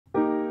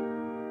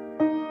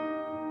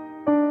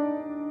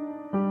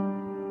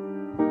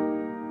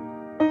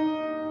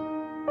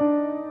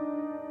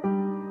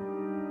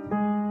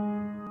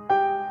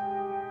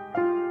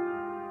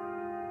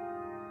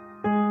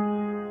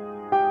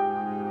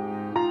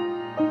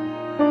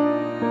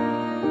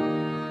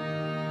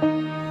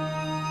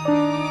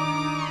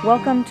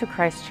Welcome to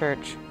Christ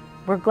Church.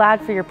 We're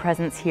glad for your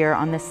presence here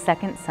on this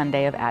second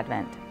Sunday of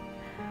Advent.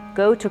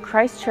 Go to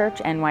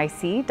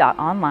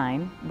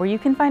christchurchnyc.online where you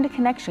can find a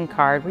connection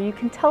card where you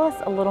can tell us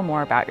a little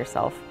more about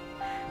yourself.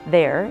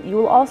 There, you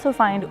will also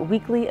find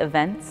weekly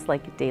events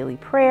like daily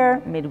prayer,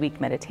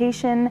 midweek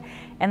meditation,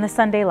 and the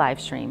Sunday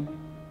live stream.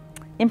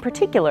 In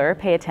particular,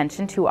 pay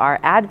attention to our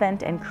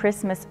Advent and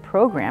Christmas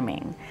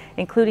programming,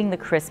 including the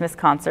Christmas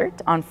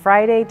concert on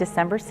Friday,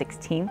 December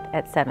 16th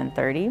at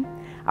 7:30,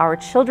 our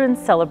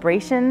children's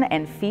celebration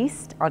and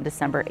feast on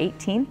December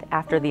 18th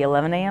after the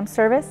 11 a.m.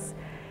 service,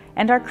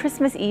 and our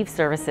Christmas Eve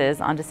services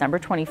on December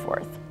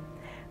 24th.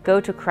 Go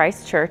to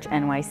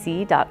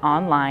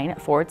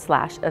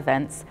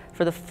christchurchnyc.online/events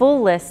for the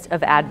full list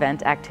of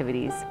Advent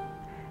activities.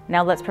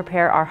 Now let's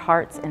prepare our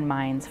hearts and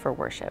minds for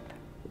worship.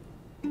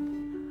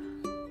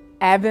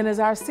 Advent is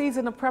our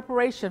season of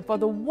preparation for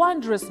the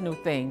wondrous new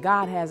thing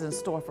God has in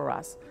store for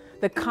us,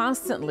 the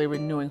constantly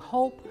renewing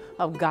hope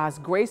of God's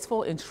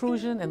graceful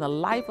intrusion in the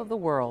life of the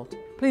world.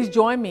 Please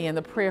join me in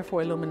the prayer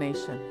for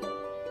illumination.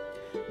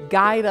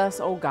 Guide us,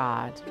 O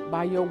God,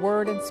 by your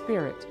word and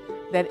spirit,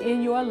 that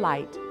in your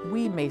light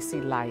we may see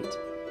light,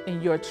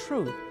 in your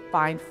truth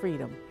find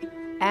freedom,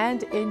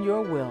 and in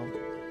your will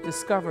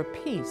discover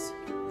peace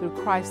through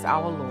Christ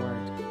our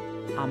Lord.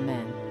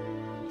 Amen.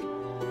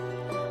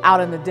 Out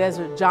in the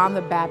desert, John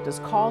the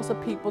Baptist calls the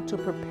people to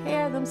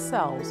prepare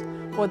themselves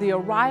for the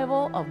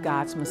arrival of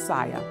God's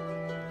Messiah.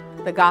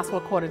 The Gospel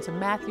according to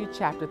Matthew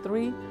chapter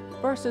 3,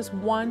 verses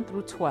 1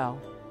 through 12.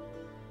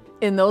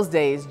 In those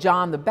days,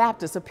 John the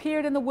Baptist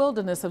appeared in the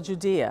wilderness of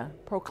Judea,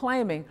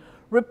 proclaiming,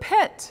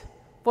 "Repent,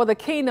 for the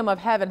kingdom of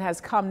heaven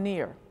has come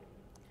near."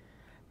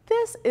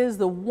 This is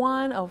the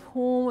one of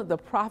whom the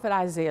prophet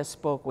Isaiah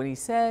spoke when he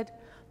said,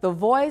 "The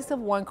voice of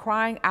one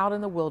crying out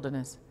in the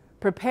wilderness,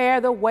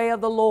 prepare the way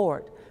of the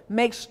Lord,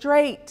 make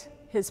straight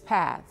his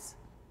paths."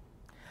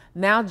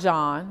 Now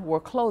John wore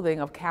clothing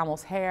of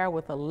camel's hair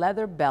with a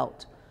leather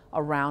belt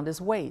around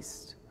his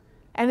waist,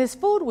 and his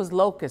food was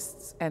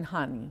locusts and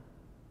honey.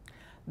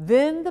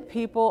 Then the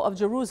people of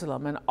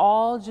Jerusalem and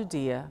all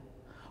Judea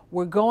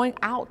were going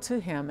out to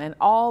him, and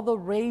all the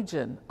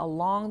region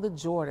along the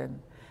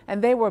Jordan,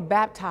 and they were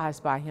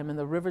baptized by him in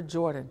the river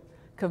Jordan,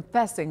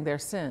 confessing their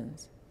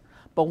sins.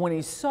 But when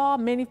he saw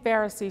many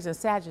Pharisees and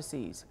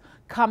Sadducees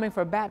coming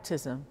for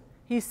baptism,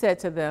 he said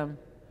to them,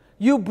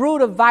 "You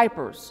brood of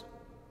vipers,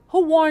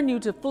 who warned you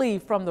to flee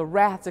from the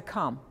wrath to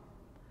come?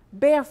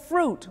 Bear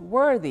fruit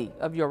worthy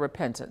of your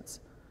repentance.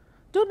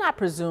 Do not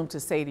presume to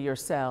say to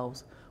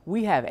yourselves,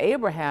 'We have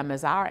Abraham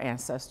as our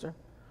ancestor.'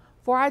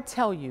 For I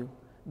tell you,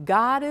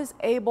 God is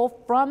able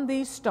from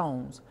these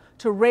stones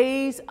to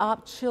raise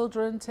up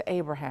children to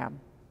Abraham.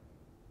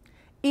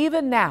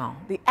 Even now,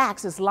 the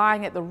axe is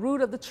lying at the root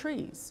of the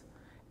trees.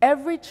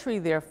 Every tree,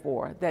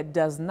 therefore, that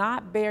does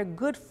not bear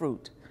good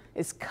fruit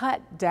is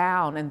cut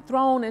down and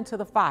thrown into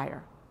the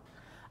fire.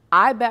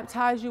 I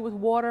baptize you with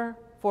water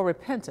for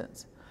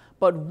repentance,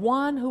 but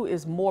one who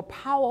is more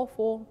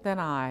powerful than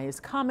I is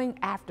coming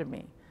after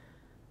me.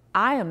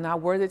 I am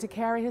not worthy to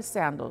carry his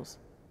sandals.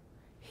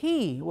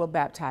 He will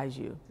baptize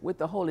you with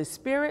the Holy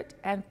Spirit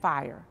and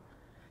fire.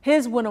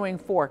 His winnowing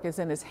fork is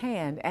in his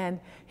hand,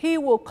 and he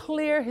will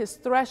clear his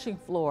threshing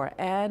floor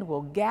and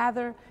will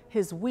gather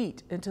his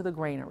wheat into the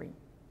granary.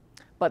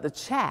 But the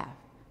chaff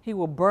he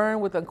will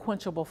burn with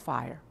unquenchable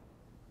fire."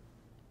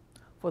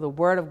 For the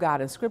word of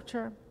God in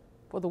Scripture,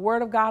 for the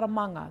word of God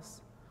among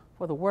us,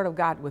 for the word of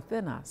God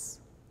within us.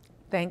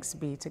 Thanks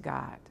be to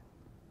God.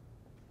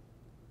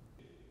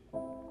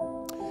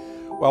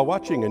 While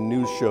watching a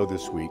news show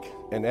this week,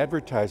 an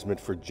advertisement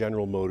for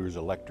General Motors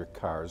electric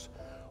cars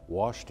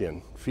washed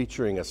in,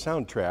 featuring a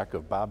soundtrack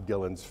of Bob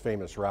Dylan's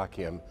famous rock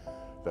hymn,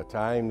 "The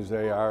Times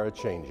They Are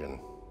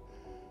A-Changin'."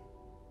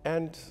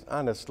 And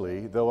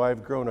honestly, though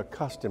I've grown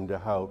accustomed to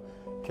how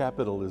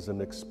capitalism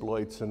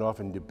exploits and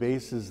often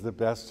debases the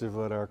best of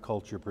what our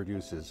culture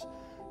produces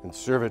in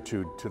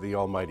servitude to the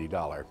almighty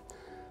dollar,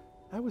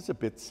 I was a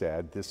bit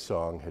sad this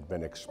song had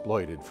been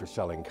exploited for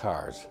selling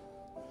cars.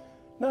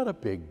 Not a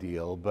big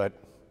deal, but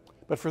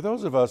for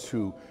those of us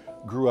who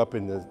grew up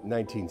in the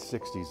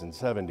 1960s and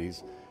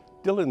 70s,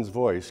 Dylan's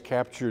voice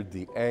captured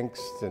the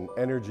angst and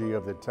energy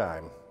of the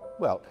time.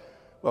 Well,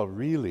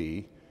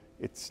 really,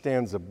 it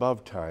stands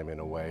above time in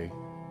a way,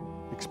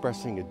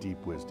 expressing a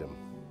deep wisdom.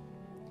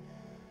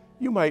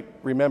 You might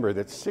remember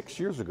that 6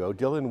 years ago,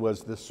 Dylan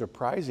was the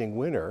surprising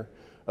winner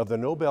of the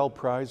Nobel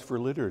Prize for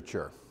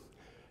Literature.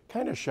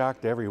 Kind of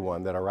shocked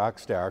everyone that a rock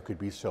star could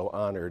be so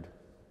honored.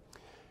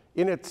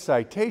 In its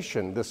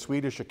citation, the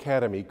Swedish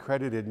Academy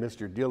credited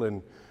Mr.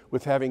 Dylan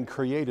with having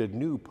created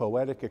new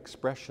poetic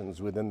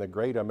expressions within the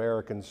great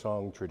American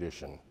song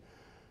tradition.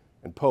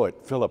 And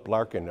poet Philip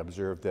Larkin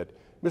observed that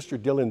Mr.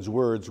 Dylan's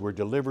words were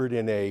delivered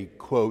in a,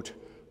 quote,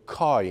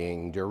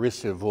 cawing,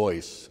 derisive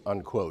voice,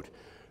 unquote,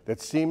 that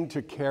seemed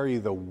to carry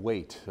the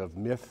weight of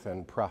myth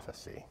and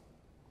prophecy.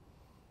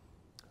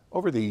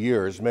 Over the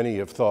years, many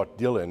have thought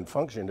Dylan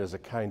functioned as a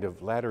kind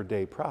of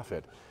latter-day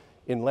prophet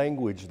in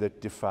language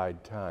that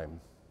defied time.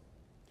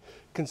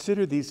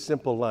 Consider these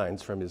simple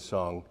lines from his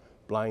song,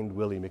 blind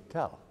Willie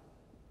McTell?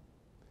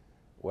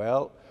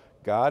 Well,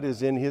 God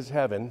is in his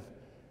heaven,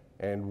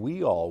 and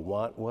we all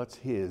want what's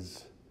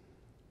his.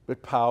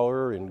 But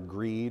power and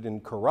greed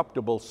and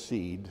corruptible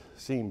seed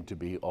seem to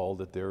be all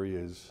that there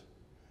is.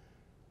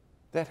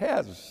 That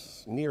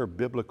has near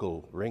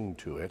biblical ring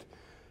to it,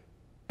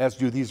 as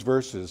do these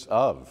verses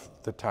of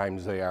the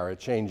times they are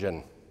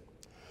a-changin'.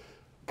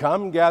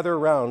 Come gather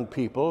round,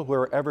 people,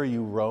 wherever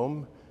you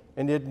roam,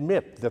 and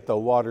admit that the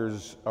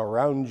waters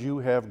around you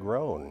have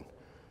grown,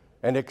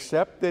 and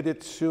accept that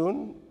it's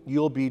soon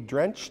you'll be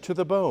drenched to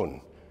the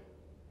bone.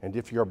 And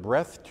if your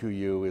breath to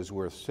you is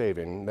worth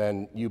saving,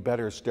 then you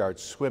better start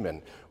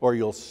swimming, or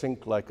you'll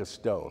sink like a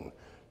stone,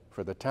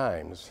 for the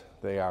times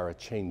they are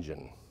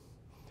a-changin'.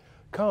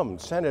 Come,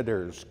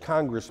 senators,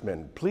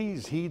 congressmen,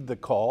 please heed the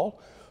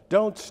call.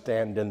 Don't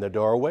stand in the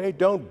doorway,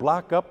 don't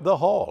block up the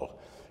hall,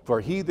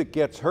 for he that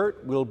gets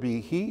hurt will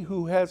be he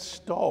who has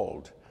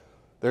stalled.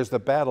 There's the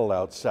battle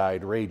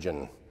outside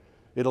ragin'.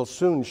 It'll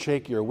soon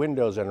shake your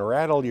windows and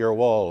rattle your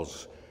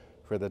walls,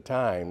 for the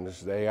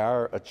times they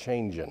are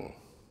a-changin'.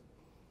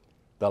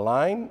 The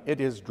line,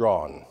 it is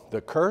drawn. The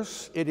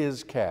curse, it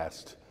is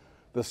cast.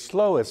 The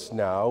slowest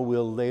now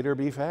will later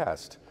be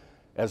fast,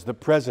 as the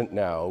present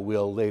now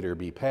will later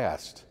be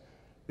past.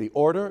 The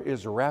order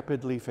is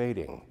rapidly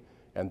fading,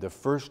 and the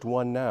first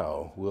one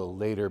now will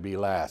later be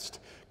last,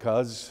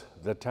 'cause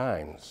the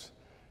times,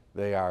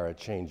 they are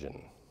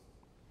a-changin'.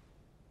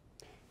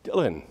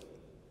 Dylan,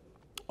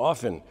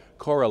 often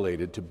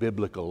correlated to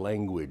biblical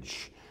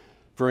language.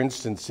 For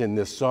instance, in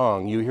this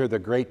song, you hear the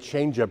great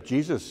change-up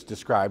Jesus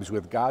describes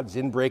with God's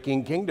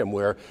inbreaking kingdom,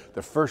 where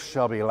the first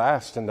shall be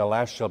last and the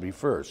last shall be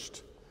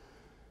first.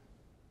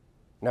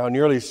 Now,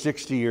 nearly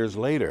 60 years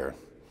later,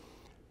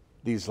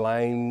 these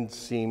lines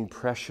seem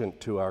prescient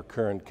to our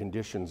current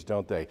conditions,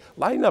 don't they?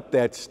 Line up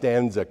that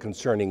stanza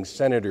concerning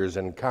senators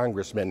and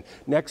congressmen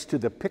next to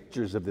the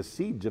pictures of the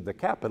siege of the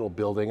Capitol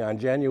building on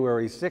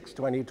January 6,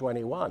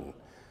 2021.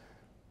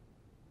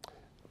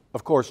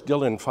 Of course,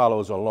 Dylan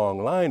follows a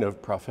long line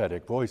of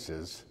prophetic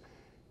voices.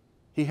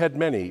 He had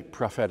many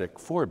prophetic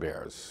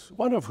forebears,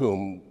 one of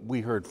whom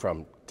we heard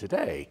from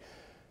today.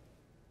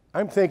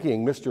 I'm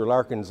thinking Mr.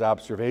 Larkin's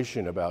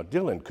observation about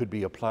Dylan could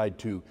be applied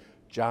to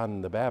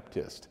John the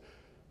Baptist.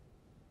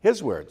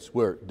 His words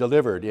were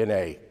delivered in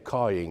a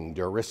cawing,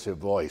 derisive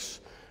voice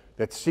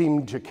that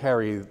seemed to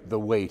carry the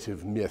weight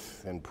of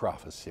myth and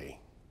prophecy.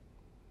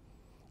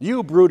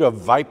 You brood of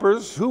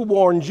vipers, who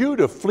warned you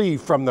to flee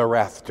from the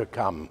wrath to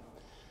come?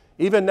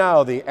 Even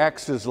now the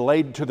axe is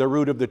laid to the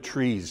root of the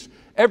trees.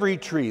 Every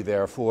tree,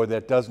 therefore,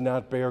 that does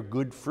not bear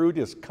good fruit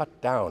is cut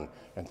down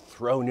and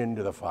thrown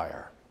into the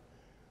fire.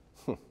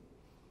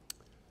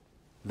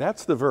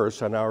 That's the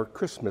verse on our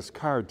Christmas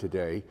card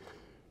today,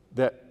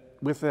 that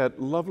with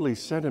that lovely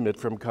sentiment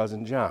from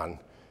Cousin John.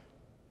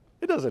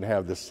 It doesn't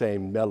have the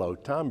same mellow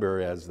timbre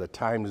as the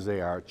times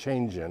they are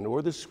changin',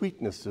 or the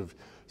sweetness of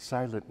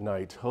silent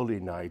night, holy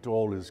night,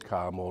 all is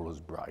calm, all is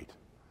bright.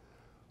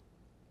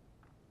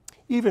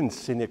 Even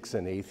cynics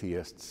and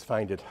atheists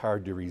find it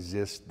hard to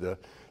resist the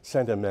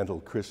sentimental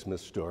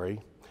Christmas story.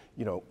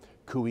 You know,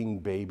 cooing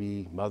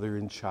baby, mother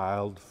and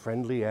child,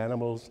 friendly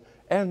animals,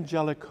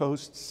 angelic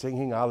hosts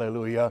singing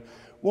hallelujah,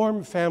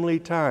 warm family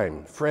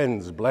time,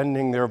 friends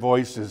blending their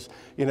voices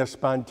in a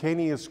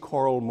spontaneous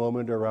choral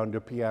moment around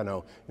a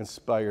piano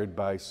inspired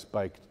by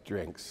spiked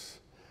drinks.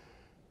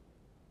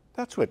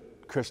 That's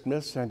what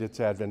Christmas and its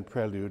Advent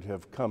prelude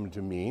have come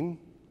to mean.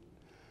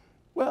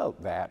 Well,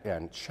 that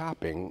and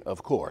shopping,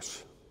 of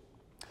course.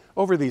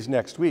 Over these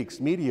next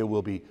weeks, media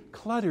will be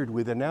cluttered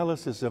with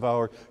analysis of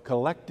our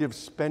collective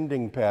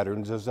spending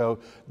patterns, as though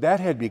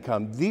that had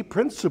become the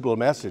principal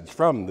message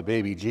from the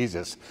baby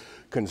Jesus.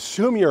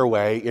 Consume your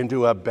way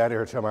into a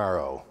better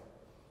tomorrow.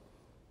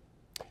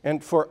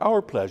 And for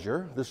our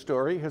pleasure, the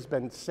story has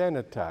been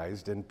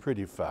sanitized and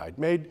prettified,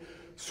 made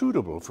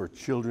suitable for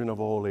children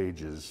of all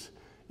ages,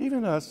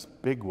 even us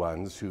big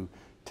ones who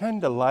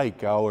tend to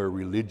like our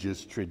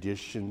religious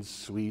traditions,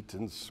 sweet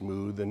and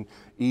smooth and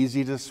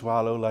easy to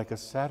swallow like a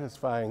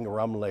satisfying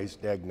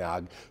rum-laced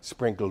eggnog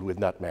sprinkled with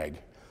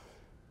nutmeg.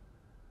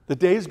 The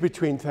days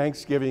between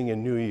Thanksgiving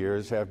and New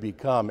Year's have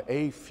become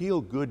a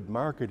feel-good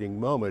marketing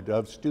moment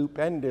of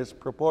stupendous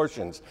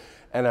proportions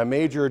and a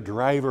major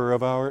driver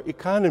of our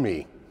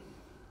economy.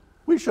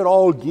 We should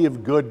all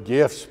give good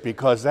gifts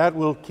because that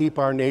will keep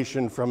our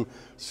nation from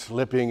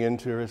slipping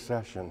into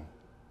recession.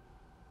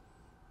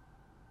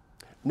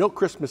 No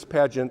Christmas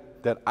pageant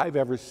that I've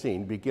ever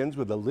seen begins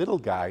with a little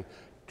guy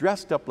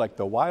dressed up like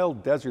the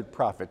wild desert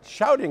prophet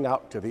shouting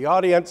out to the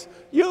audience,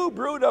 "You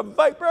brood of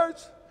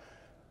vipers!"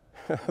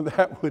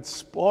 That would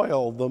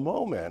spoil the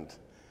moment.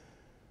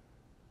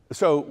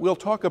 So we'll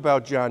talk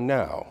about John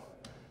now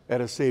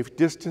at a safe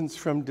distance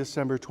from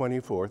December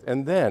 24th.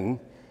 And then,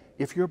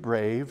 if you're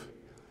brave,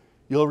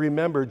 you'll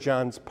remember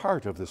John's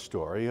part of the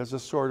story as a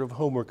sort of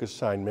homework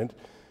assignment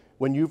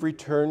when you've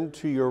returned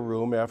to your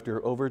room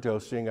after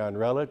overdosing on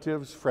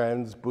relatives,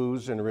 friends,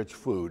 booze, and rich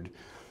food.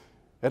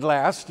 At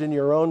last, in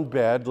your own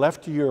bed,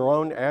 left to your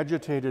own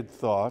agitated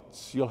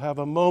thoughts, you'll have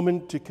a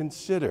moment to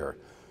consider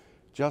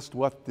just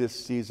what this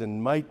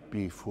season might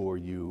be for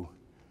you.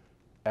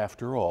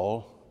 After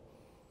all,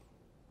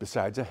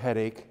 besides a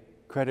headache,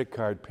 credit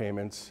card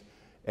payments,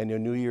 and a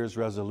New Year's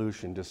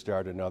resolution to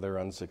start another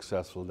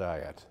unsuccessful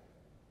diet.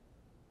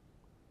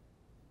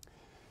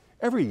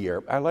 Every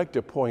year, I like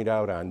to point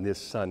out on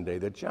this Sunday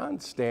that John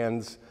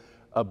stands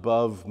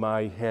above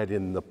my head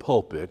in the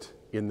pulpit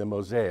in the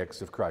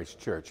mosaics of Christ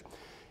Church.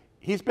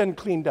 He's been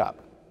cleaned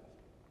up.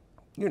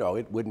 You know,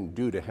 it wouldn't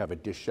do to have a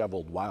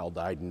disheveled,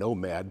 wild-eyed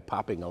nomad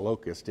popping a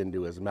locust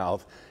into his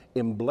mouth,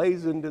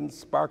 emblazoned in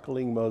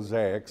sparkling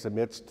mosaics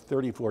amidst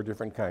 34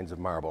 different kinds of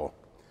marble.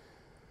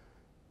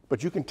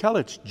 But you can tell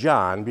it's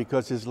John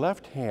because his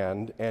left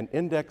hand and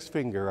index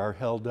finger are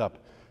held up,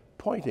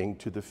 pointing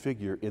to the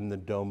figure in the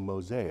dome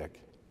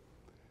mosaic.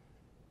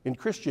 In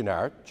Christian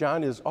art,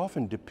 John is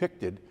often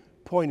depicted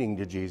pointing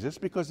to Jesus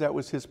because that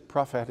was his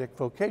prophetic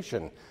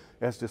vocation,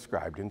 as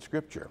described in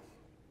Scripture.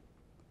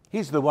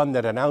 He's the one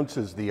that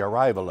announces the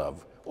arrival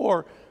of,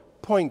 or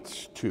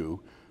points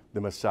to, the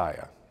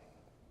Messiah.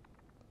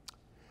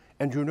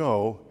 And you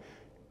know,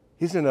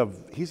 he's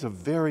a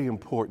very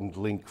important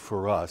link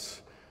for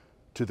us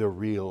to the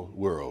real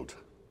world.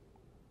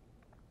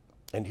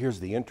 And here's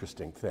the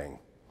interesting thing.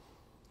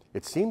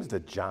 It seems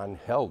that John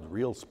held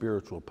real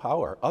spiritual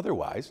power.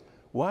 Otherwise,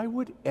 why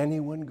would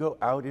anyone go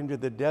out into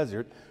the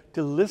desert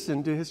to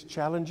listen to his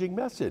challenging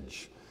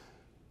message?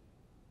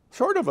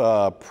 Sort of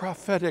a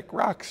prophetic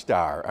rock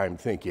star, I'm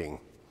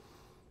thinking.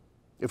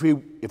 If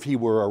he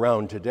were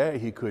around today,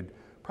 he could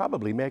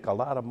probably make a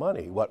lot of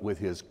money, what with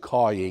his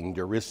cawing,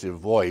 derisive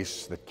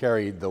voice that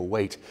carried the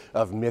weight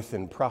of myth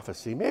and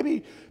prophecy,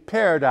 maybe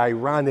paired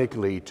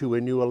ironically to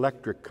a new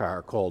electric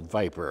car called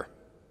Viper.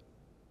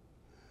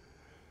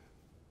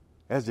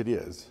 As it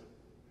is,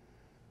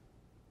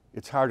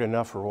 it's hard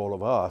enough for all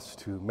of us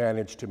to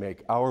manage to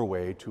make our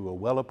way to a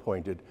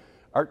well-appointed,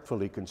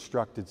 artfully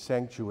constructed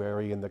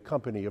sanctuary in the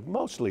company of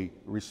mostly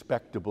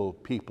respectable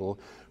people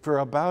for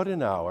about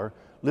an hour,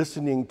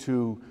 listening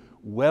to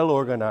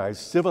well-organized,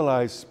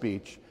 civilized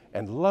speech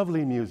and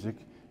lovely music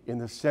in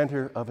the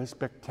center of a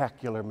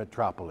spectacular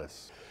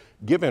metropolis.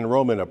 Given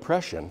Roman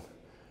oppression,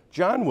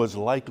 John was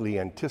likely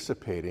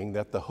anticipating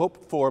that the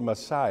hoped-for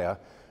Messiah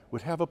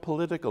would have a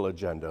political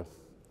agenda.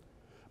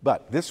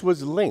 But this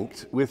was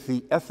linked with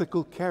the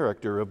ethical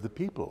character of the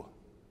people.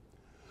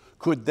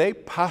 Could they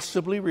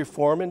possibly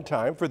reform in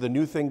time for the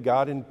new thing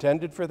God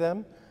intended for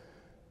them?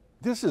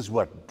 This is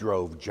what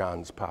drove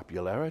John's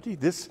popularity,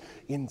 this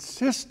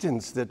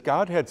insistence that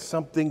God had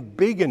something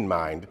big in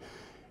mind,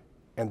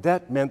 and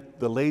that meant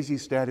the lazy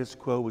status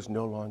quo was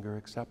no longer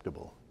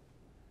acceptable.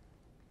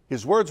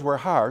 His words were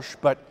harsh,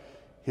 but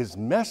his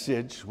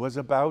message was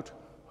about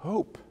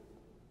hope.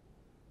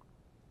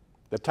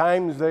 The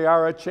times they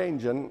are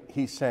a-changin',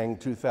 he sang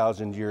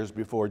 2,000 years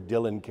before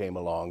Dylan came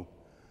along.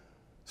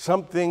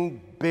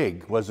 Something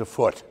big was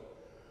afoot.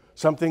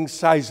 Something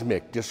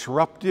seismic,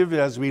 disruptive,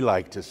 as we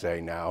like to say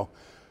now.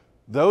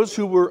 Those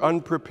who were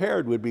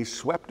unprepared would be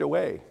swept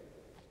away.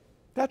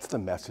 That's the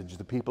message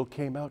the people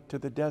came out to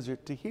the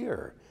desert to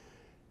hear.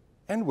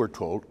 And we're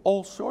told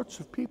all sorts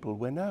of people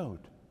went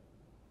out.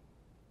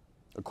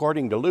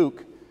 According to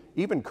Luke,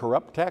 even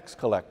corrupt tax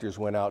collectors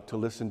went out to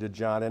listen to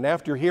John. And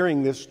after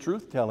hearing this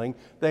truth-telling,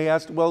 they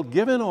asked, well,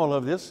 given all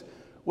of this,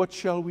 what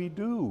shall we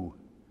do?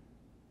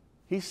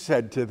 He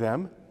said to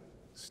them,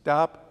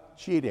 stop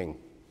cheating.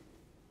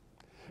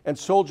 And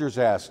soldiers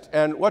asked,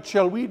 and what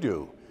shall we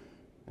do?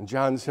 And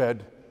John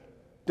said,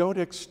 don't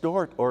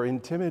extort or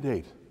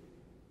intimidate.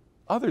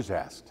 Others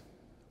asked,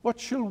 what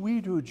shall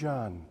we do,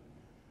 John?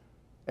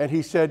 And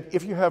he said,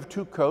 if you have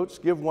 2 coats,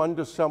 give one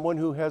to someone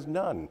who has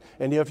none.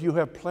 And if you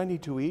have plenty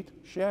to eat,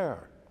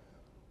 share.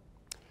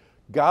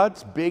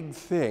 God's big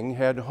thing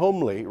had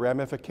homely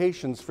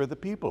ramifications for the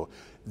people.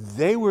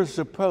 They were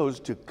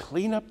supposed to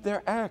clean up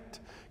their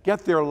act,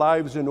 get their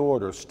lives in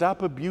order,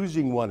 stop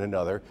abusing one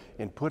another,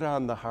 and put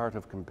on the heart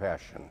of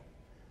compassion.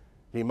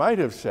 He might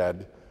have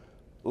said,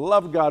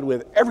 love God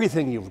with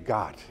everything you've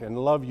got and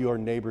love your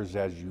neighbors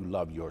as you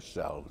love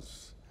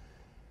yourselves.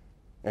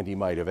 And he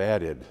might have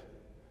added,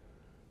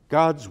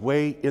 God's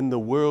way in the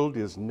world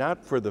is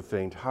not for the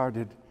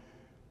faint-hearted,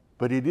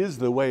 but it is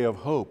the way of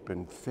hope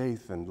and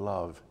faith and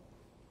love.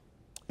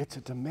 It's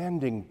a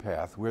demanding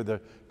path where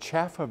the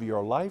chaff of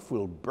your life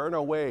will burn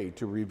away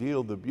to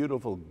reveal the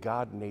beautiful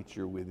God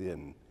nature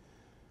within.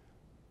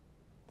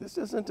 This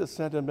isn't a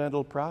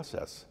sentimental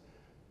process,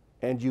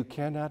 and you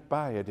cannot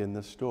buy it in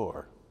the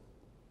store.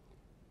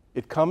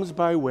 It comes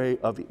by way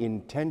of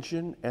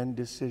intention and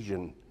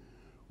decision,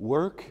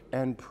 work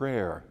and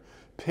prayer,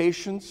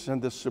 patience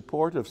and the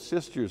support of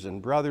sisters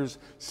and brothers,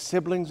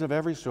 siblings of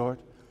every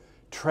sort,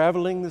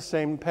 traveling the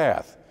same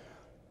path.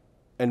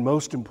 And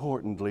most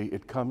importantly,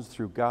 it comes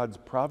through God's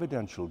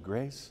providential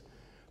grace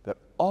that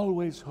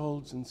always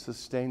holds and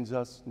sustains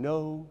us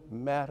no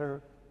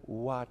matter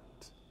what.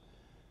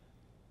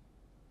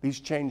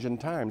 These changing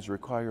times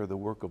require the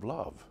work of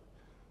love.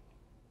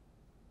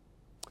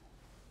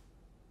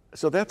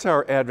 So that's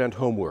our Advent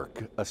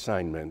homework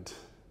assignment.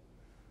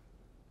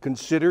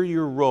 Consider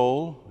your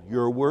role,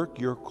 your work,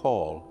 your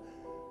call,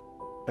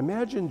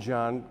 Imagine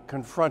John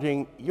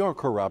confronting your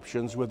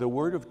corruptions with a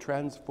word of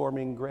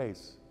transforming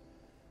grace.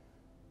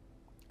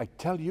 I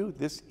tell you,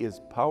 this is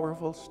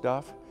powerful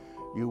stuff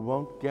you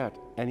won't get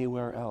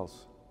anywhere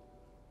else.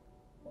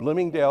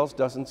 Bloomingdale's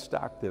doesn't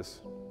stock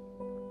this,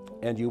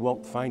 and you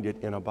won't find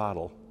it in a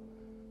bottle.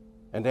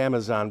 And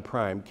Amazon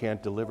Prime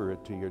can't deliver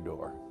it to your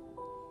door.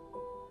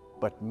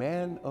 But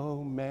man,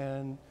 oh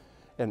man,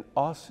 an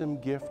awesome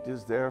gift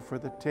is there for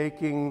the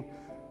taking,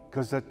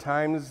 because at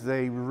times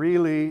they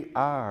really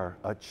are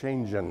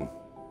a-changin'.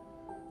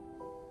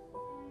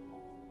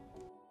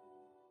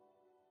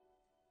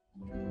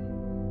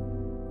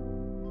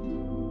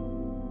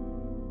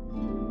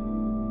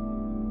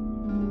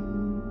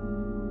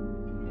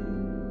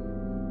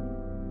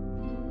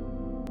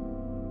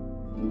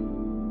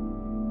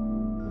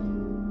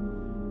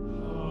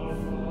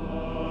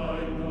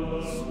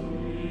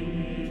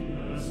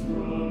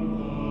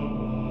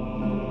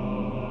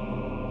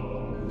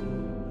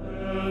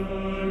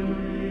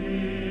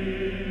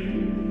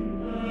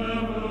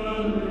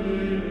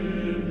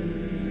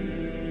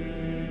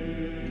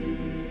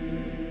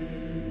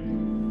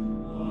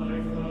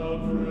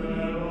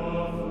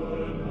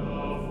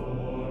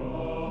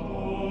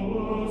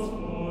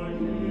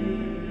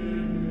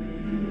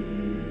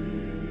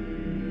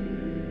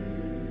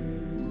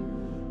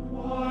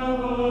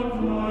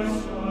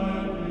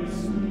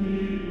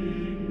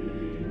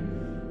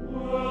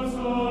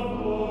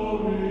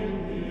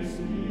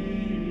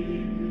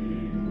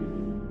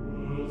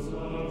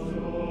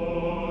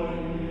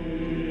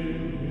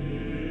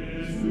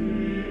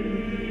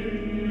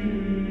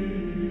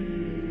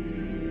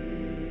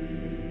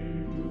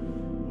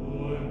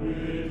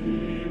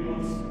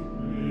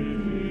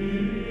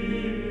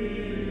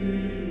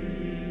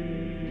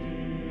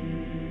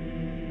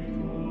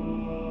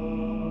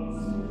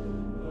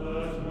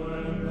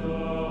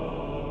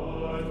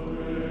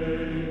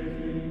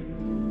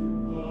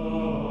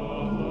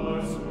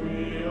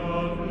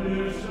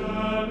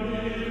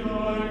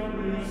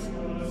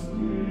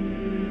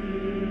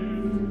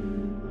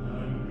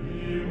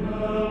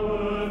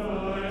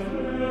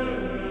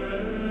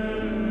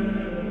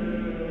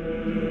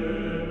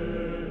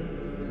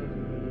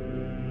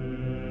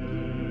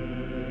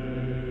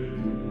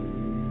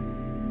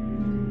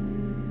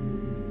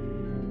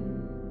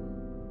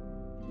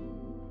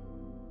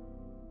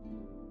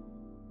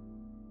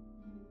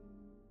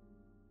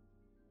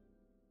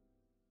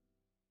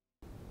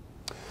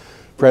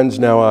 Friends,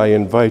 now I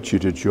invite you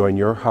to join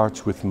your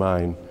hearts with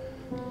mine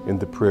in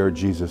the prayer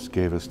Jesus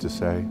gave us to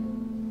say.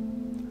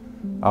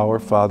 Our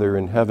Father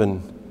in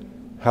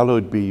heaven,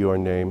 hallowed be your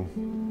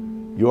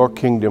name. Your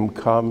kingdom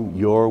come,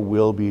 your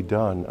will be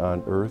done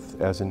on earth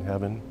as in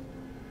heaven.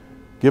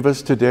 Give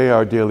us today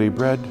our daily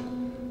bread.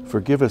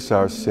 Forgive us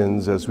our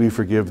sins as we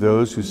forgive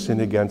those who sin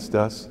against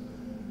us.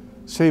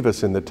 Save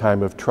us in the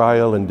time of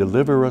trial and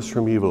deliver us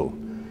from evil.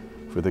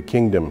 For the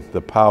kingdom,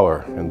 the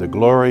power, and the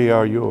glory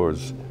are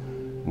yours,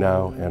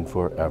 now and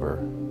forever.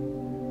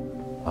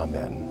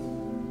 Amen.